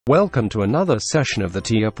Welcome to another session of the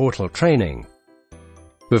TIA Portal training.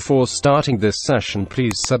 Before starting this session,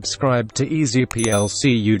 please subscribe to Easy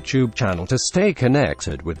PLC YouTube channel to stay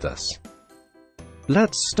connected with us.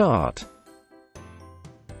 Let's start.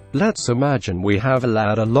 Let's imagine we have a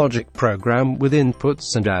ladder logic program with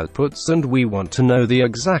inputs and outputs, and we want to know the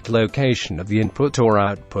exact location of the input or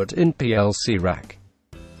output in PLC rack.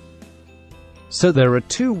 So there are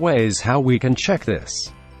two ways how we can check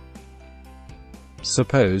this.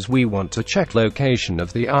 Suppose we want to check location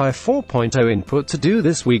of the I4.0 input. To do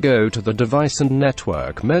this, we go to the Device and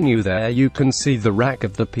Network menu. There you can see the rack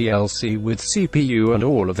of the PLC with CPU and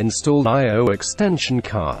all of installed I/O extension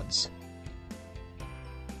cards.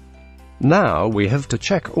 Now we have to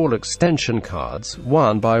check all extension cards,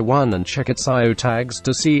 one by one, and check its I/O tags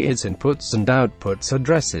to see its inputs and outputs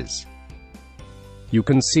addresses. You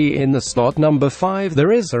can see in the slot number 5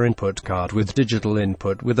 there is an input card with digital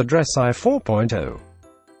input with address I4.0.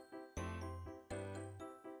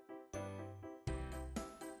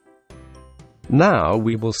 Now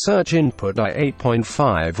we will search input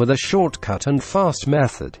I8.5 with a shortcut and fast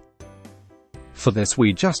method. For this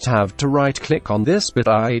we just have to right-click on this bit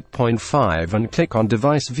I8.5 and click on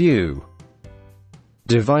Device View.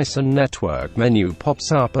 Device and Network menu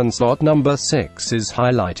pops up and slot number 6 is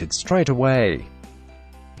highlighted straight away.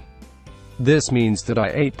 This means that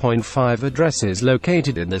I8.5 address is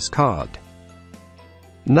located in this card.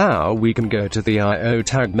 Now we can go to the I/O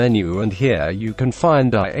tag menu, and here you can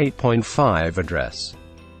find I8.5 address.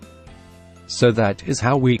 So that is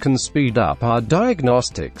how we can speed up our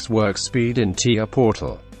diagnostics work speed in TIA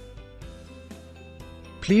Portal.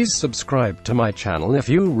 Please subscribe to my channel if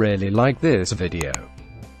you really like this video.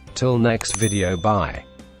 Till next video, bye.